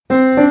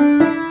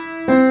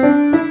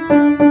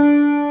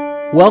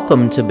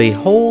Welcome to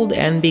Behold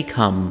and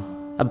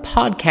Become, a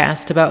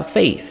podcast about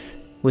faith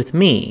with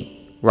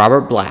me,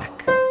 Robert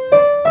Black.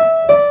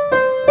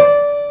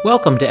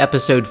 Welcome to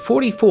episode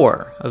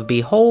 44 of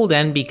Behold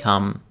and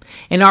Become.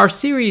 In our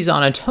series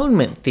on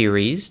atonement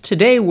theories,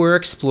 today we're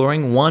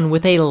exploring one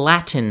with a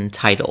Latin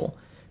title,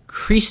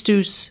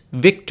 Christus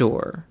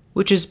Victor,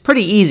 which is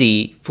pretty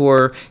easy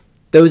for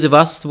those of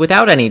us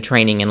without any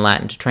training in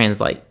Latin to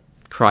translate.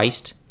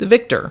 Christ the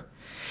Victor.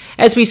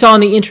 As we saw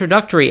in the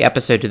introductory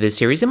episode to this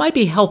series, it might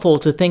be helpful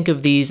to think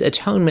of these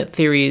atonement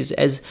theories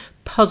as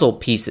puzzle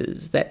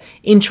pieces that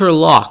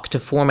interlock to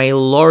form a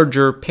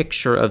larger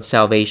picture of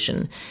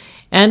salvation.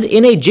 And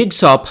in a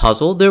jigsaw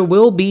puzzle, there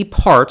will be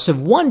parts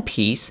of one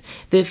piece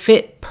that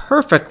fit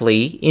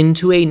perfectly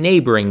into a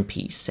neighboring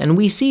piece. And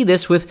we see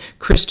this with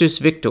Christus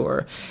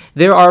Victor.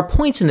 There are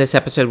points in this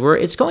episode where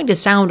it's going to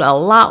sound a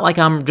lot like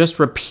I'm just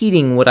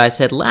repeating what I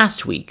said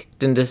last week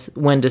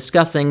when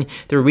discussing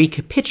the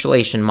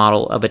recapitulation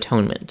model of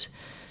atonement.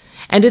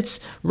 And it's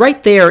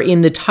right there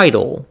in the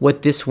title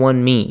what this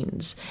one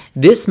means.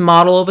 This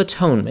model of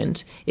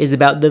atonement is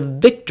about the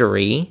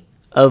victory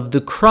of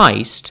the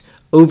Christ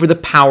over the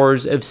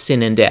powers of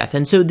sin and death.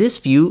 And so this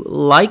view,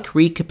 like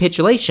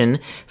recapitulation,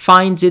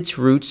 finds its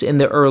roots in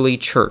the early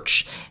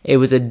church. It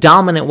was a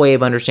dominant way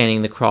of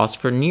understanding the cross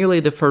for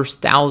nearly the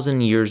first 1,000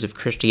 years of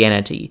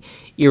Christianity.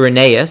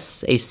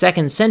 Irenaeus, a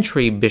 2nd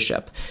century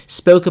bishop,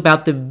 spoke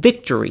about the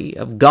victory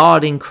of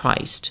God in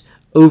Christ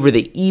over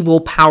the evil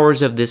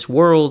powers of this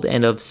world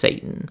and of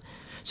Satan.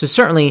 So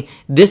certainly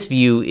this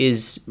view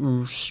is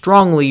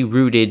strongly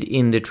rooted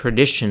in the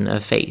tradition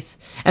of faith.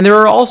 And there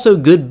are also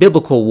good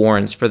biblical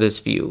warrants for this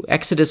view.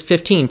 Exodus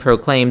 15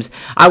 proclaims,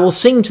 "I will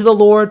sing to the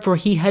Lord, for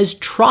he has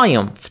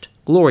triumphed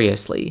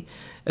gloriously."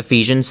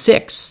 Ephesians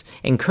 6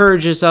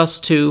 encourages us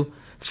to,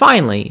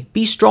 finally,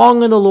 be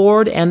strong in the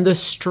Lord and the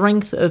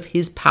strength of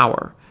his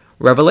power.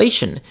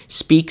 Revelation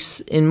speaks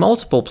in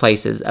multiple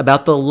places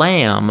about the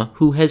Lamb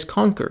who has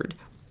conquered.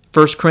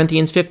 1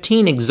 Corinthians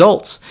 15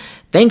 exalts,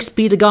 "Thanks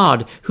be to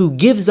God who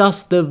gives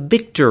us the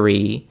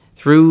victory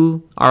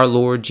through our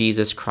Lord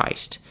Jesus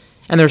Christ."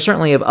 And there are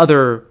certainly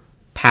other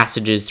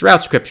passages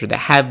throughout Scripture that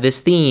have this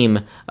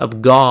theme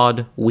of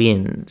God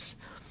wins.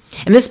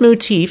 And this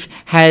motif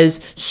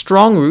has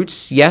strong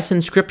roots, yes,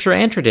 in Scripture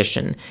and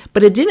tradition,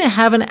 but it didn't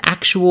have an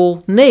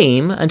actual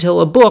name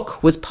until a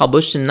book was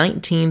published in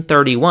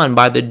 1931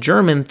 by the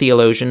German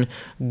theologian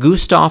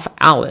Gustav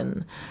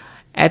Allen.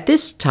 At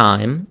this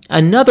time,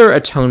 another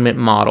atonement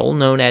model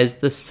known as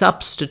the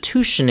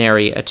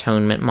substitutionary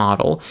atonement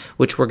model,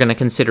 which we're going to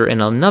consider in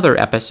another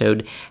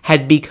episode,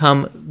 had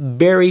become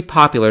very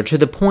popular to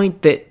the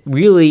point that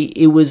really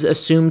it was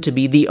assumed to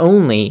be the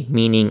only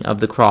meaning of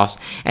the cross.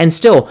 And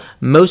still,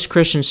 most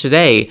Christians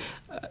today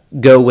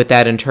go with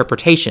that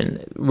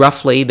interpretation,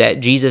 roughly that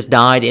Jesus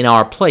died in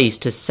our place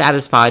to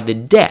satisfy the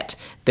debt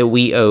that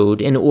we owed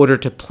in order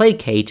to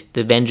placate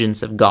the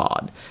vengeance of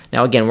God.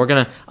 Now again, we're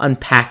going to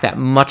unpack that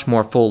much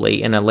more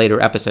fully in a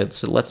later episode,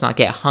 so let's not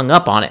get hung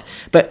up on it.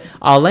 But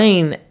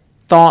Alain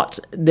thought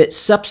that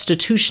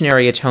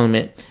substitutionary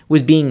atonement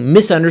was being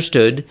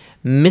misunderstood,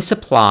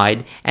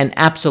 misapplied, and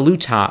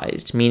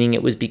absolutized, meaning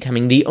it was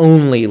becoming the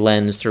only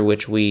lens through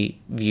which we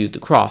viewed the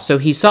cross. So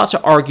he sought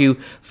to argue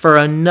for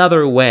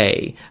another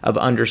way of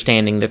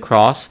understanding the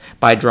cross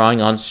by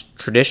drawing on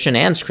tradition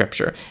and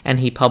Scripture,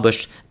 and he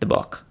published the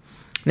book.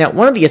 Now,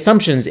 one of the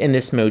assumptions in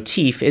this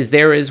motif is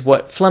there is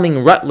what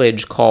Fleming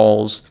Rutledge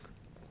calls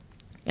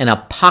an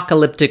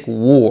apocalyptic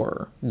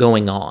war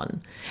going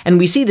on. And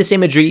we see this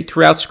imagery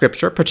throughout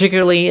Scripture,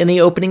 particularly in the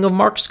opening of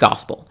Mark's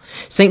Gospel.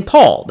 St.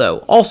 Paul, though,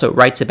 also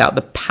writes about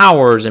the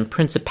powers and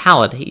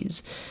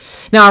principalities.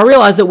 Now, I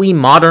realize that we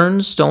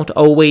moderns don't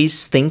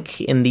always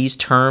think in these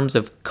terms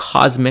of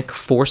cosmic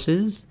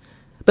forces,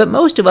 but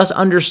most of us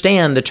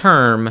understand the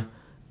term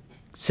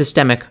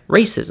systemic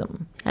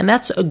racism. And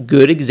that's a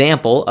good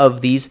example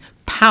of these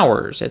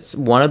powers. It's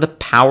one of the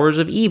powers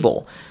of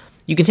evil.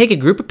 You can take a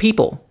group of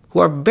people who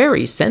are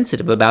very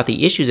sensitive about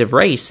the issues of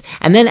race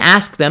and then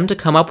ask them to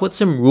come up with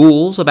some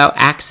rules about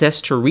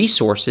access to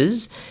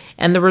resources,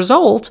 and the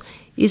result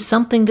is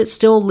something that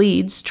still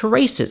leads to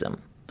racism.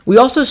 We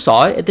also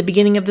saw it at the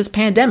beginning of this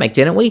pandemic,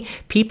 didn't we?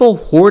 People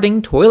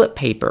hoarding toilet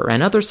paper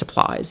and other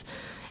supplies.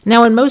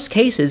 Now, in most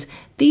cases,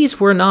 these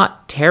were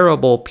not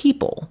terrible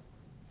people.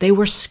 They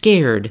were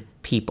scared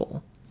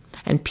people.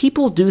 And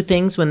people do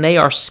things when they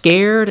are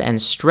scared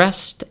and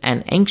stressed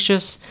and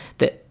anxious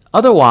that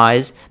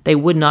otherwise they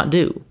would not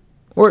do.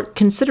 Or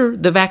consider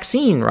the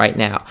vaccine right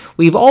now.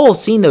 We've all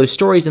seen those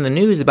stories in the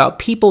news about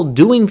people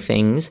doing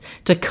things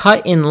to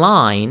cut in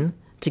line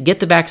to get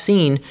the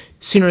vaccine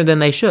sooner than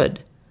they should.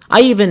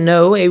 I even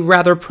know a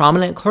rather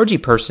prominent clergy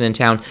person in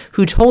town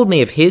who told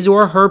me of his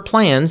or her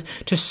plans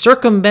to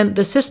circumvent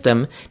the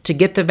system to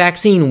get the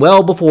vaccine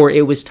well before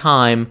it was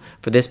time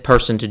for this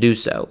person to do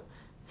so.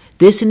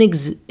 This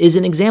is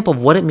an example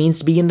of what it means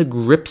to be in the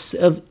grips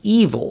of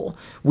evil.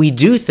 We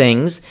do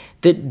things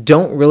that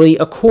don't really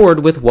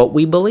accord with what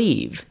we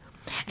believe.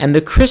 And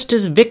the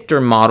Christus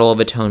Victor model of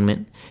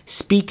atonement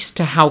speaks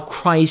to how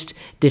Christ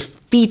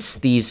defeats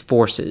these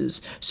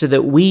forces so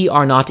that we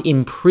are not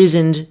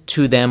imprisoned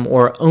to them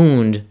or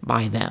owned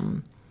by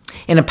them.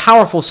 In a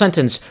powerful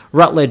sentence,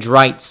 Rutledge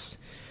writes,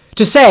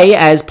 "To say,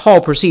 as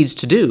Paul proceeds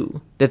to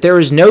do, that there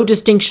is no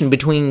distinction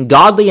between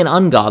godly and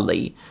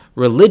ungodly,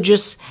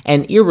 religious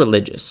and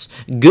irreligious,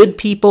 good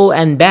people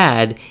and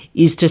bad,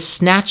 is to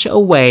snatch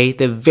away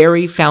the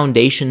very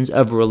foundations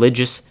of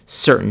religious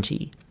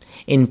certainty.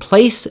 In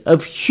place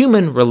of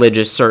human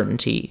religious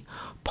certainty,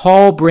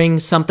 Paul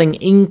brings something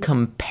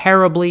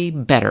incomparably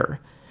better,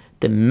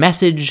 the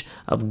message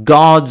of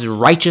God's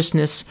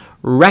righteousness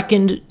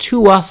reckoned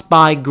to us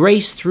by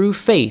grace through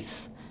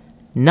faith,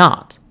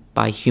 not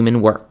by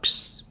human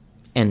works."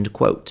 End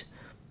quote.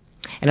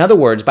 In other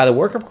words, by the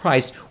work of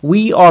Christ,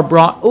 we are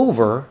brought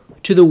over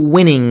to the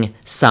winning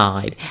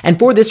side. And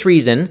for this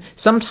reason,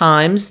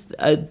 sometimes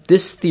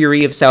this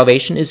theory of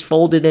salvation is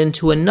folded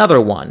into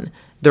another one,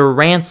 the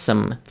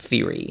ransom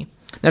theory.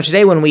 Now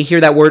today when we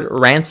hear that word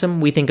ransom,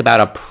 we think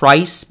about a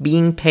price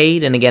being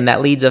paid, and again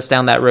that leads us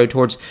down that road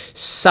towards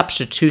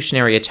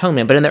substitutionary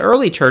atonement. But in the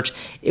early church,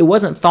 it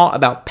wasn't thought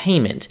about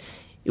payment.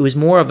 It was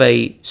more of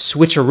a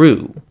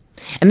switcheroo.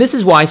 And this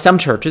is why some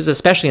churches,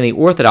 especially in the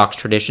Orthodox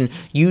tradition,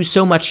 use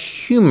so much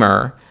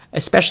humor,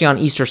 especially on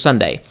Easter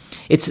Sunday.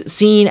 It's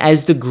seen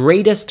as the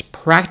greatest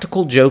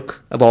practical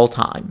joke of all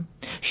time.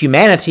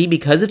 Humanity,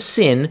 because of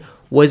sin,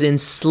 was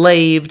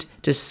enslaved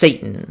to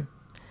Satan.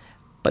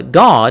 But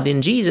God,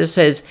 in Jesus,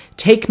 says,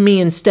 "Take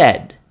me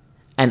instead,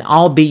 and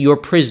I'll be your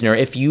prisoner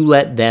if you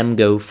let them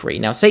go free."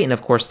 Now, Satan,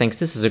 of course, thinks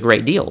this is a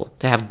great deal,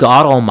 to have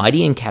God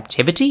Almighty in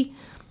captivity.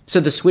 So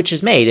the switch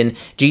is made, and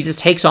Jesus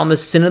takes on the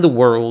sin of the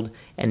world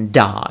and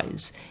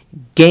dies.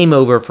 Game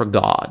over for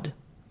God,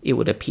 it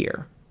would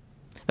appear.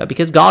 But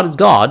because God is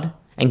God,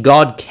 and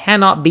God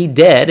cannot be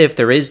dead if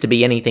there is to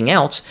be anything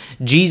else,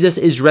 Jesus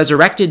is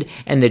resurrected,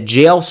 and the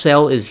jail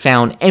cell is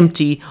found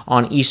empty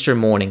on Easter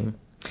morning.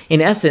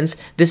 In essence,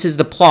 this is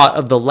the plot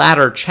of the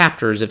latter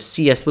chapters of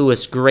C.S.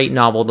 Lewis' great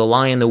novel, The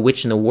Lion, the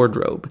Witch, and the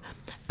Wardrobe.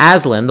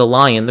 Aslan, the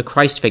lion, the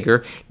Christ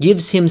figure,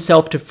 gives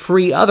himself to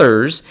free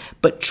others,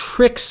 but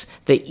tricks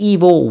the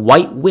evil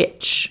white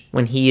witch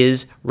when he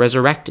is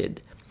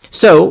resurrected.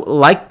 So,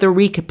 like the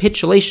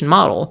recapitulation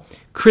model,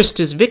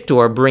 Christus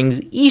Victor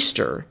brings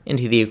Easter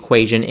into the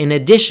equation in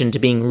addition to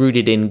being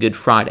rooted in Good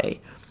Friday.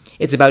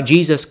 It's about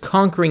Jesus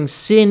conquering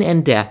sin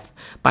and death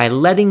by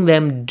letting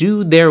them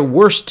do their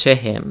worst to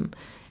him,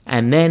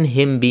 and then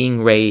him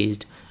being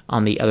raised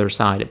on the other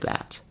side of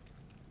that.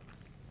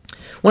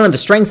 One of the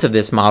strengths of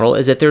this model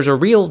is that there's a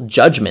real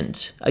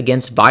judgment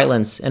against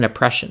violence and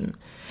oppression.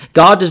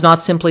 God does not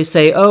simply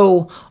say,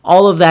 "Oh,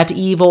 all of that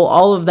evil,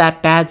 all of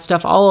that bad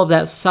stuff, all of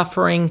that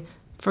suffering,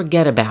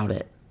 forget about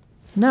it."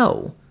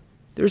 No,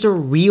 there's a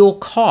real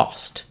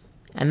cost,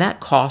 and that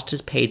cost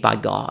is paid by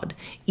God.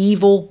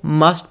 Evil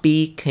must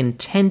be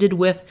contended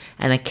with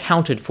and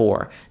accounted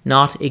for,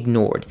 not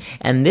ignored.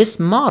 And this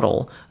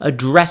model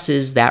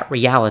addresses that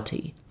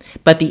reality.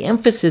 But the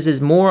emphasis is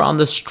more on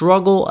the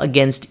struggle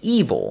against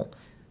evil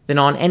than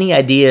on any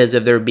ideas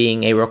of there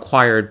being a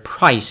required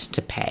price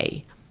to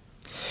pay.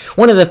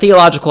 One of the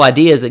theological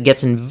ideas that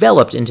gets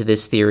enveloped into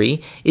this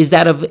theory is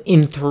that of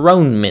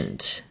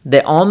enthronement,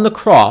 that on the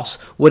cross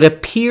what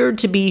appeared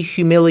to be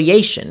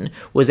humiliation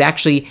was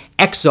actually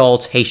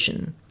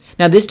exaltation.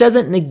 Now, this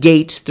doesn't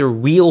negate the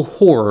real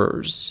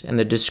horrors and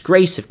the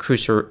disgrace of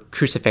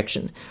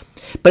crucifixion,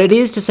 but it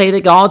is to say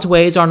that God's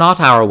ways are not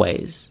our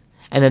ways,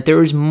 and that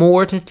there is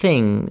more to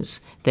things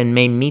than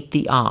may meet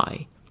the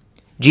eye.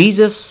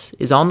 Jesus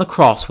is on the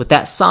cross with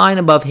that sign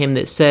above him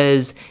that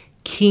says,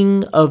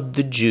 "King of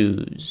the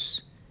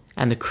Jews."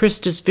 And the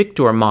Christus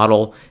Victor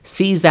model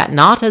sees that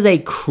not as a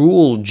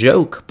cruel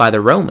joke by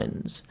the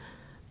Romans,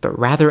 but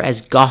rather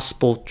as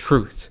gospel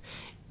truth.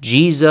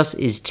 Jesus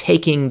is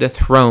taking the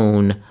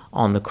throne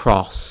on the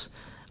cross.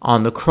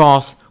 On the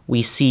cross,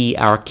 we see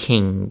our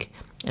King.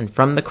 And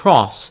from the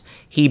cross,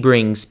 he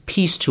brings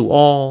peace to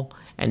all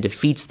and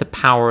defeats the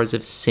powers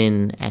of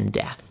sin and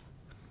death.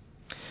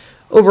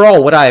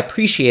 Overall, what I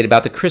appreciate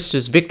about the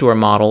Christus Victor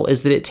model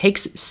is that it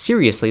takes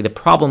seriously the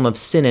problem of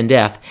sin and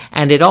death,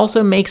 and it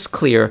also makes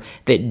clear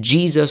that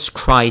Jesus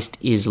Christ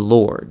is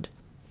Lord.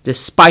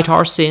 Despite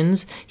our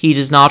sins, he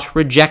does not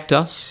reject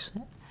us,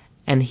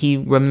 and he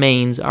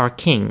remains our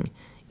King.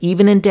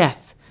 Even in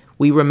death,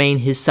 we remain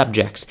his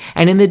subjects.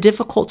 And in the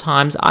difficult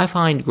times, I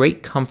find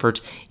great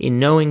comfort in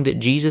knowing that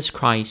Jesus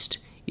Christ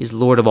is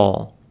Lord of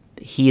all.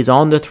 He is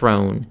on the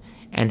throne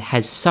and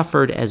has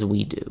suffered as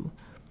we do.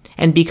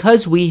 And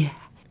because we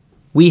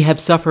have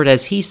suffered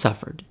as he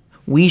suffered,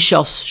 we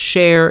shall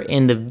share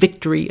in the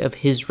victory of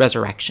his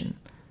resurrection.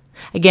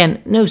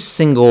 Again, no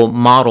single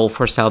model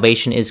for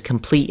salvation is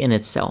complete in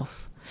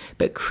itself,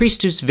 but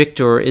Christus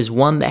Victor is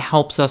one that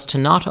helps us to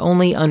not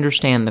only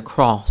understand the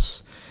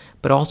cross,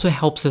 but also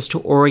helps us to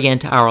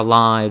orient our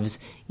lives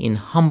in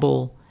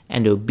humble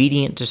and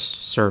obedient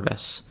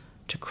service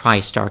to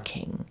Christ our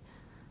King.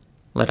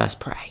 Let us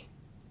pray.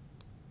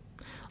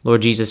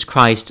 Lord Jesus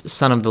Christ,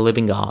 Son of the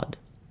living God,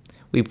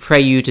 we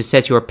pray you to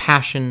set your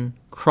passion,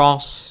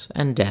 cross,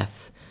 and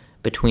death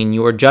between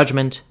your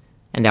judgment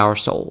and our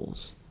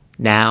souls,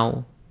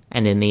 now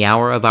and in the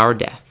hour of our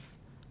death.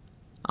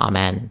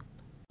 Amen.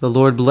 The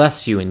Lord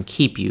bless you and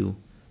keep you.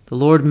 The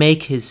Lord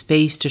make his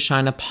face to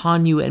shine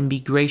upon you and be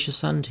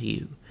gracious unto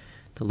you.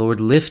 The Lord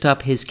lift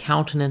up his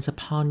countenance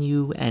upon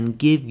you and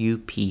give you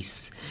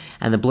peace.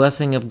 And the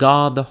blessing of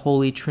God, the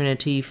Holy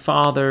Trinity,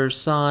 Father,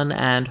 Son,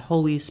 and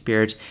Holy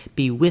Spirit,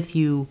 be with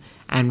you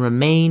and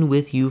remain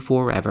with you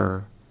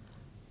forever.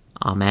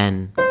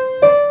 Amen.